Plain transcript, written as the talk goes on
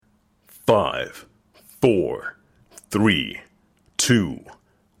5, 4, 3, 2,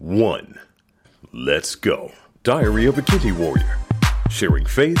 1. Let's go. Diary of a Kidney Warrior. Sharing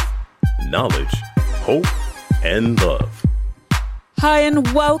faith, knowledge, hope, and love. Hi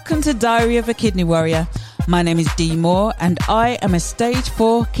and welcome to Diary of a Kidney Warrior. My name is Dee Moore and I am a stage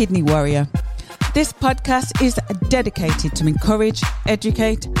 4 kidney warrior. This podcast is dedicated to encourage,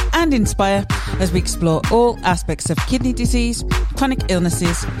 educate and inspire as we explore all aspects of kidney disease, chronic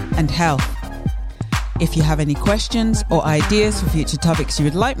illnesses and health. If you have any questions or ideas for future topics you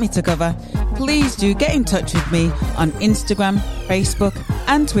would like me to cover, please do get in touch with me on Instagram, Facebook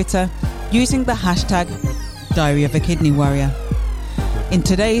and Twitter using the hashtag Diary of a Kidney Warrior. In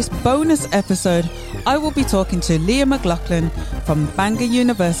today's bonus episode, I will be talking to Leah McLaughlin from Bangor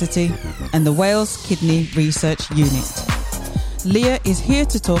University and the Wales Kidney Research Unit. Leah is here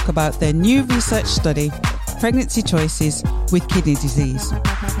to talk about their new research study, Pregnancy Choices with Kidney Disease,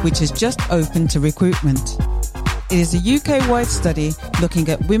 which has just opened to recruitment. It is a UK-wide study looking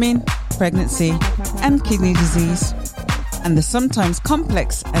at women, pregnancy and kidney disease, and the sometimes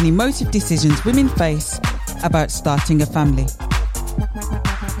complex and emotive decisions women face about starting a family.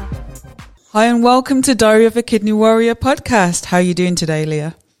 Hi and welcome to Diary of a Kidney Warrior podcast. How are you doing today,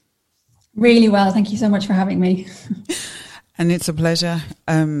 Leah? Really well. Thank you so much for having me. And it's a pleasure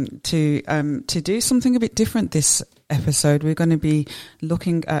to do something a bit different this episode. We're going to be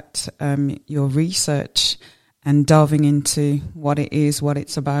looking at your research and delving into what it is, what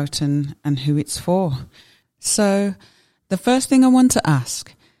it's about and who it's for. So the first thing I want to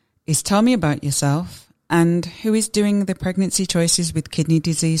ask is tell me about yourself and who is doing the Pregnancy Choices with Kidney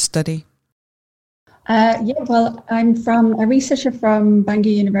Disease study. I'm a researcher from Bangor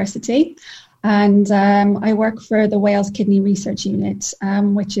University, and I work for the Wales Kidney Research Unit,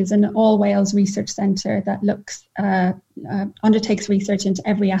 which is an all-Wales research centre that undertakes research into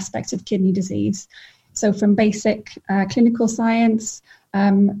every aspect of kidney disease. So from basic clinical science,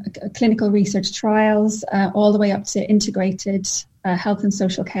 clinical research trials, all the way up to integrated health and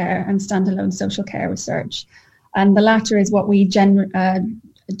social care and standalone social care research. And the latter is what we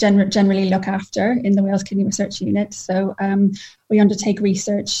generally look after in the Wales Kidney Research Unit. So we undertake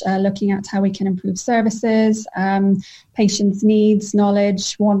research looking at how we can improve services, patients' needs,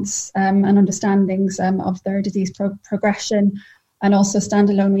 knowledge, wants and understandings of their disease progression, and also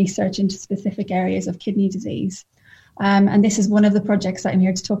standalone research into specific areas of kidney disease. And this is one of the projects that I'm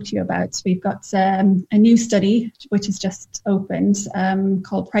here to talk to you about. So we've got a new study which has just opened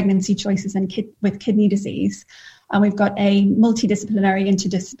called Pregnancy Choices with Kidney Disease. And we've got a multidisciplinary,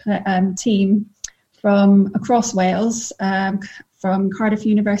 interdisciplinary team from across Wales, from Cardiff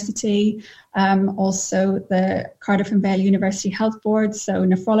University, also the Cardiff and Vale University Health Board, so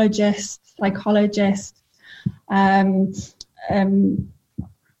nephrologists, psychologists,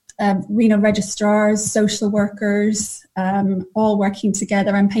 renal registrars, social workers, all working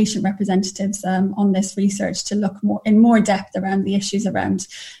together, and patient representatives on this research to look in more depth around the issues around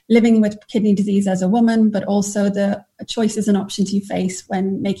living with kidney disease as a woman, but also the choices and options you face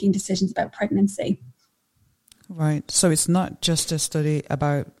when making decisions about pregnancy. Right. So it's not just a study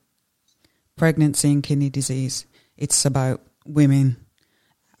about pregnancy and kidney disease. It's about women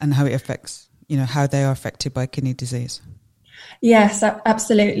and how it affects, how they are affected by kidney disease. Yes,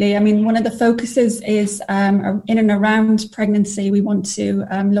 absolutely. I mean, one of the focuses is in and around pregnancy. We want to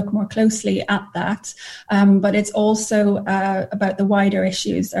look more closely at that, but it's also about the wider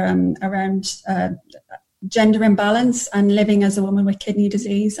issues around gender imbalance and living as a woman with kidney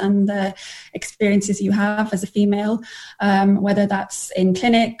disease and the experiences you have as a female, whether that's in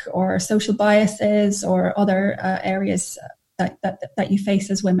clinic or social biases or other areas that you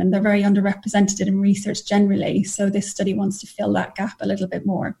face as women. They're very underrepresented in research generally. So this study wants to fill that gap a little bit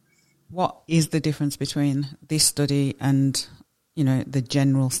more. What is the difference between this study and, the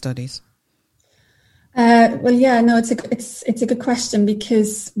general studies? It's a good question,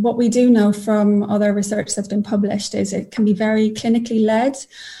 because what we do know from other research that's been published is it can be very clinically led.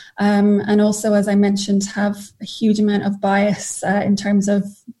 And also, as I mentioned, have a huge amount of bias in terms of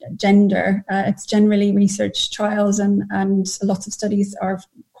gender. It's generally research trials and lots of studies are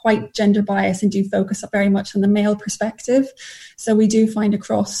quite gender biased and do focus very much on the male perspective. So we do find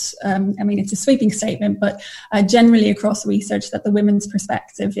across, it's a sweeping statement, but generally across research that the women's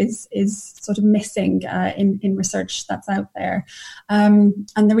perspective is sort of missing in research that's out there. And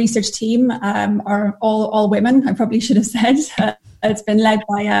the research team are all women, I probably should have said. It's been led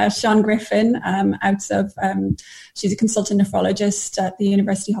by Sian Griffin she's a consultant nephrologist at the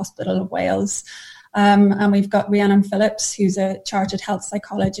University Hospital of Wales. And we've got Rhiannon Phillips, who's a chartered health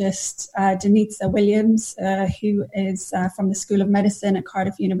psychologist, Denitza Williams, who is from the School of Medicine at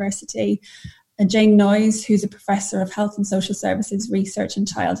Cardiff University, Jane Noyes, who's a professor of health and social services research and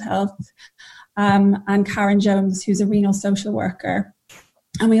child health, and Karen Jones, who's a renal social worker.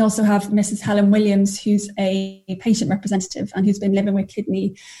 And we also have Mrs. Helen Williams, who's a patient representative and who's been living with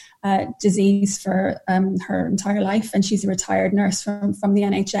kidney disease for her entire life. And she's a retired nurse from the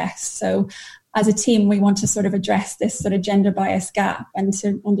NHS. So as a team, we want to sort of address this sort of gender bias gap and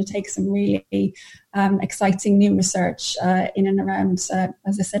to undertake some really exciting new research in and around,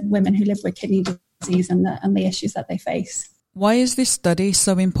 as I said, women who live with kidney disease and the issues that they face. Why is this study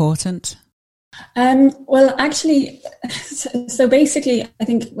so important? Well, actually, so basically, I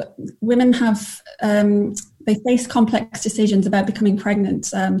think women have, they face complex decisions about becoming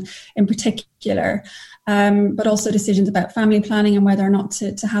pregnant in particular, but also decisions about family planning and whether or not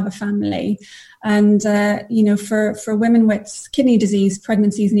to have a family. And, for women with kidney disease,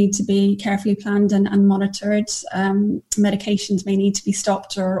 pregnancies need to be carefully planned and monitored. Medications may need to be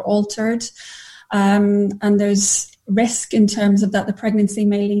stopped or altered. And there's risk in terms of that the pregnancy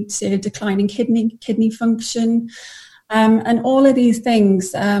may lead to declining kidney function. And all of these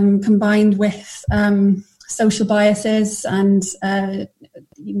things combined with social biases and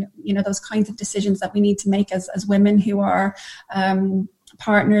those kinds of decisions that we need to make as women who are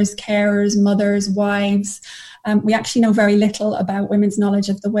partners, carers, mothers, wives. We actually know very little about women's knowledge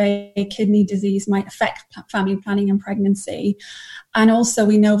of the way kidney disease might affect family planning and pregnancy. And also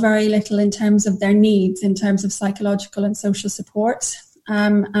we know very little in terms of their needs, in terms of psychological and social support,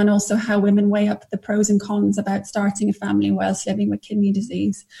 and also how women weigh up the pros and cons about starting a family whilst living with kidney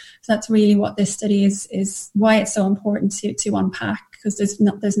disease. So that's really what this study is why it's so important to unpack, because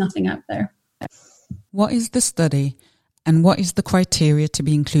there's nothing out there. What is the study and what is the criteria to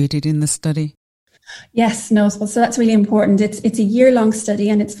be included in the study? Yes, no, so that's really important. It's a year-long study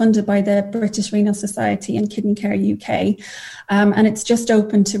and it's funded by the British Renal Society and Kidney Care UK, and it's just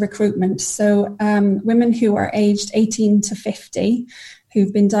open to recruitment. So women who are aged 18 to 50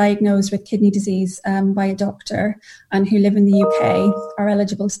 who've been diagnosed with kidney disease by a doctor and who live in the UK are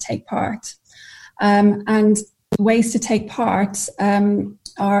eligible to take part. And ways to take part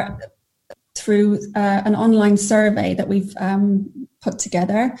are through an online survey that we've put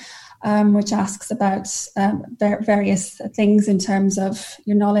together, which asks about various things in terms of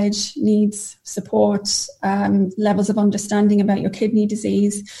your knowledge, needs, support, levels of understanding about your kidney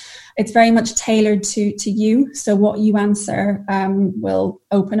disease. It's very much tailored to you. So what you answer will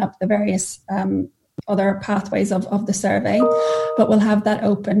open up the various other pathways of the survey, but we'll have that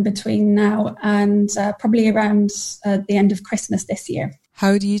open between now and probably around the end of Christmas this year.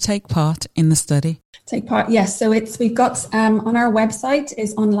 How do you take part in the study? Take part, yes. So we've got on our website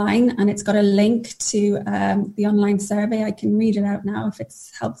is online and it's got a link to the online survey. I can read it out now if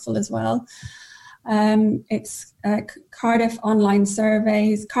it's helpful as well. It's Cardiff Online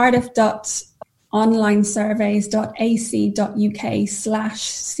Surveys,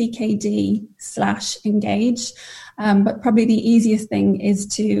 cardiff.onlinesurveys.ac.uk/CKD/engage. But probably the easiest thing is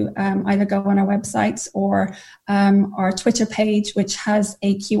to either go on our website or our Twitter page, which has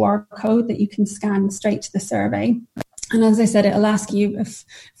a QR code that you can scan straight to the survey. And as I said, it'll ask you a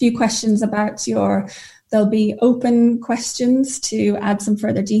few questions about there'll be open questions to add some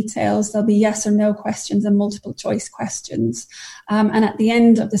further details. There'll be yes or no questions and multiple choice questions. And at the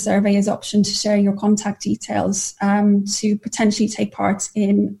end of the survey is option to share your contact details to potentially take part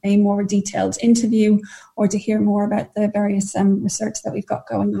in a more detailed interview or to hear more about the various research that we've got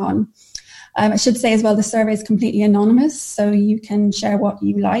going on. I should say as well, the survey is completely anonymous, so you can share what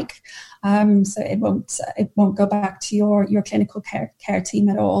you like. So it won't go back to your clinical care team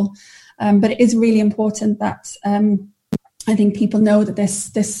at all. But it is really important that I think people know that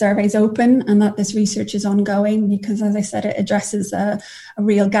this survey is open and that this research is ongoing because, as I said, it addresses a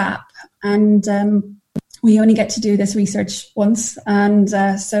real gap. And we only get to do this research once. And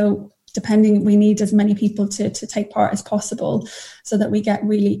so we need as many people to take part as possible so that we get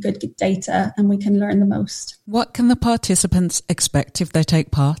really good data and we can learn the most. What can the participants expect if they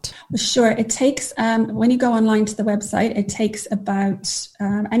take part? Well, sure. It takes, when you go online to the website, it takes about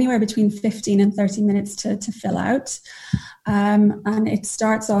anywhere between 15 and 30 minutes to fill out. And it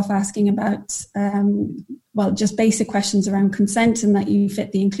starts off asking about, just basic questions around consent and that you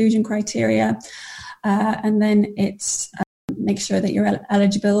fit the inclusion criteria. And then it's make sure that you're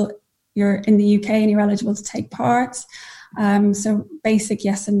eligible. You're in the UK and you're eligible to take part. So basic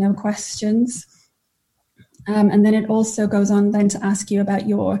yes and no questions. And then it also goes on then to ask you about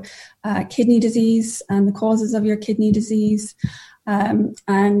your kidney disease and the causes of your kidney disease. And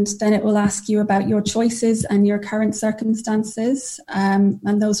then it will ask you about your choices and your current circumstances.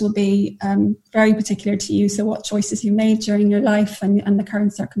 And those will be very particular to you. So what choices you made during your life and the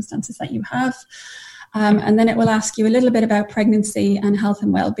current circumstances that you have. And then it will ask you a little bit about pregnancy and health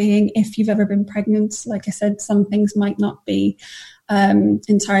and well-being. If you've ever been pregnant, like I said, some things might not be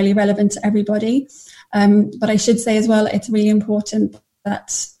entirely relevant to everybody. But I should say as well, it's really important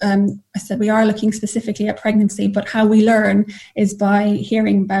that I said we are looking specifically at pregnancy, but how we learn is by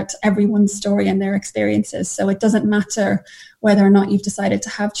hearing about everyone's story and their experiences. So it doesn't matter whether or not you've decided to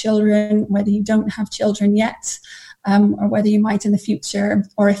have children, whether you don't have children yet, or whether you might in the future,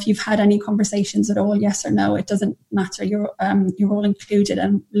 or if you've had any conversations at all, yes or no, it doesn't matter. You're all included,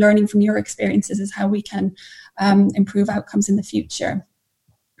 and learning from your experiences is how we can improve outcomes in the future.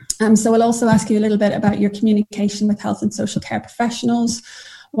 So we'll also ask you a little bit about your communication with health and social care professionals,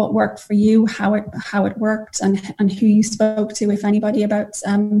 what worked for you, how it worked, and who you spoke to, if anybody, about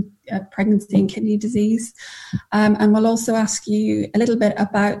pregnancy and kidney disease. And we'll also ask you a little bit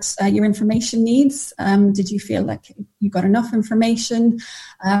about your information needs. Did you feel like you got enough information,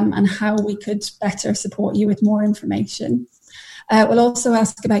 and how we could better support you with more information. We'll also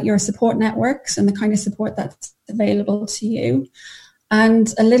ask about your support networks and the kind of support that's available to you.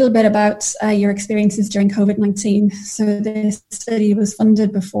 And a little bit about your experiences during COVID-19. So this study was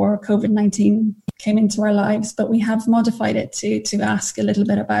funded before COVID-19 came into our lives, but we have modified it to ask a little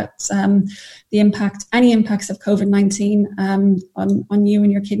bit about any impacts of COVID-19 on you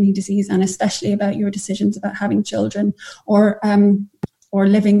and your kidney disease, and especially about your decisions about having children or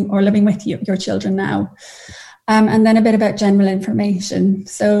living with your children now. And then a bit about general information.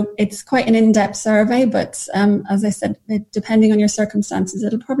 So it's quite an in-depth survey, but as I said, depending on your circumstances,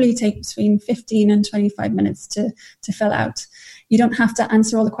 it'll probably take between 15 and 25 minutes to fill out. You don't have to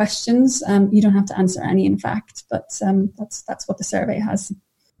answer all the questions. You don't have to answer any, in fact, but that's what the survey has.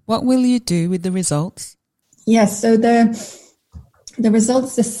 What will you do with the results? Yes, so the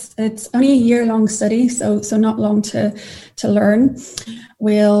results, it's only a year-long study, so not long to learn.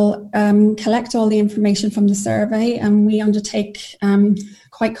 We'll collect all the information from the survey, and we undertake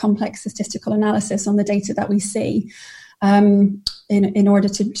quite complex statistical analysis on the data that we see in order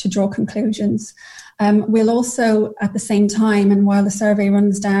to draw conclusions. We'll also, at the same time, and while the survey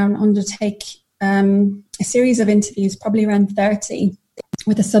runs down, undertake a series of interviews, probably around 30,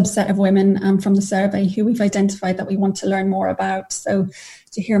 with a subset of women from the survey who we've identified that we want to learn more about. So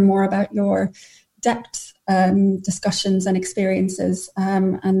to hear more about your depth discussions and experiences,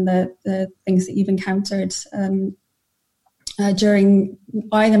 and the things that you've encountered during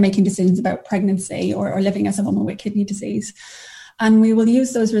either making decisions about pregnancy or living as a woman with kidney disease. And we will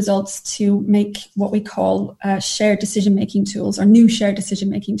use those results to make what we call shared decision-making tools, or new shared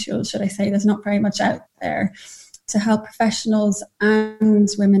decision-making tools, should I say. There's not very much out there, to help professionals and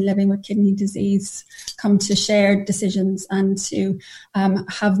women living with kidney disease come to shared decisions and to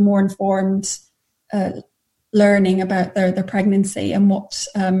have more informed learning about their pregnancy and what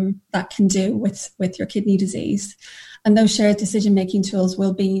that can do with your kidney disease. And those shared decision-making tools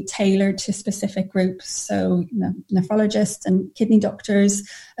will be tailored to specific groups, so nephrologists and kidney doctors,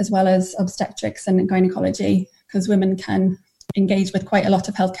 as well as obstetrics and gynecology, because women can engage with quite a lot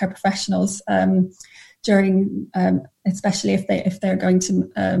of healthcare professionals during, especially if they're going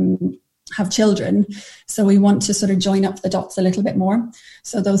to have children. So we want to sort of join up the dots a little bit more.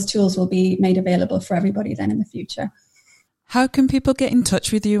 So those tools will be made available for everybody then in the future. How can people get in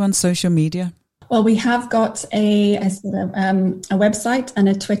touch with you on social media? Well, we have got a website and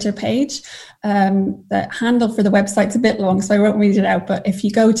a Twitter page. The handle for the website's a bit long, so I won't read it out. But if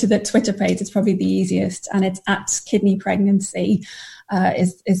you go to the Twitter page, it's probably the easiest, and it's @kidney pregnancy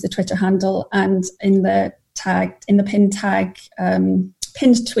is the Twitter handle. And in the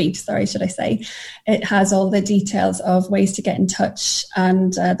pinned tweet, should I say, it has all the details of ways to get in touch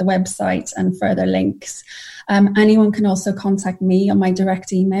and the website and further links. Anyone can also contact me on my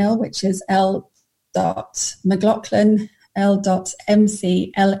direct email, which is l.mclaughlin,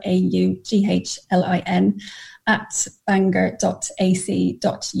 l.mclaughlin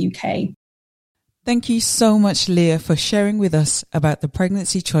 @bangor.ac.uk. Thank you so much, Leah, for sharing with us about the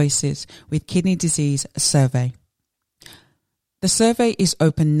Pregnancy Choices with Kidney Disease survey. The survey is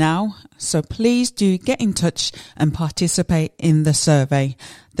open now, so please do get in touch and participate in the survey.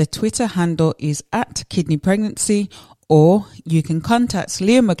 The Twitter handle is @kidneypregnancy, or you can contact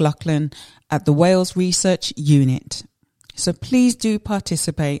Leah McLaughlin at the Wales Research Unit. So please do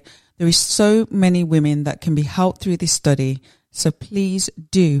participate. There is so many women that can be helped through this study, so please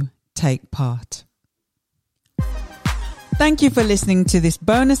do take part. Thank you for listening to this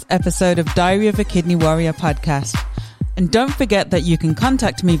bonus episode of Diary of a Kidney Warrior podcast. And don't forget that you can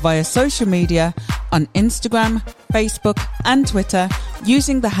contact me via social media on Instagram, Facebook and Twitter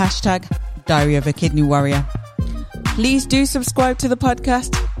using the hashtag Diary of a Kidney Warrior. Please do subscribe to the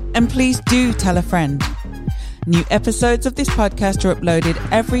podcast and please do tell a friend. New episodes of this podcast are uploaded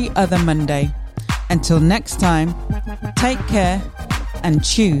every other Monday. Until next time, take care and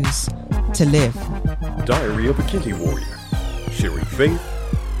choose to live. Diary of a Kidney Warrior, sharing faith,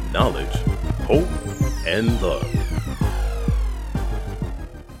 knowledge, hope, and love.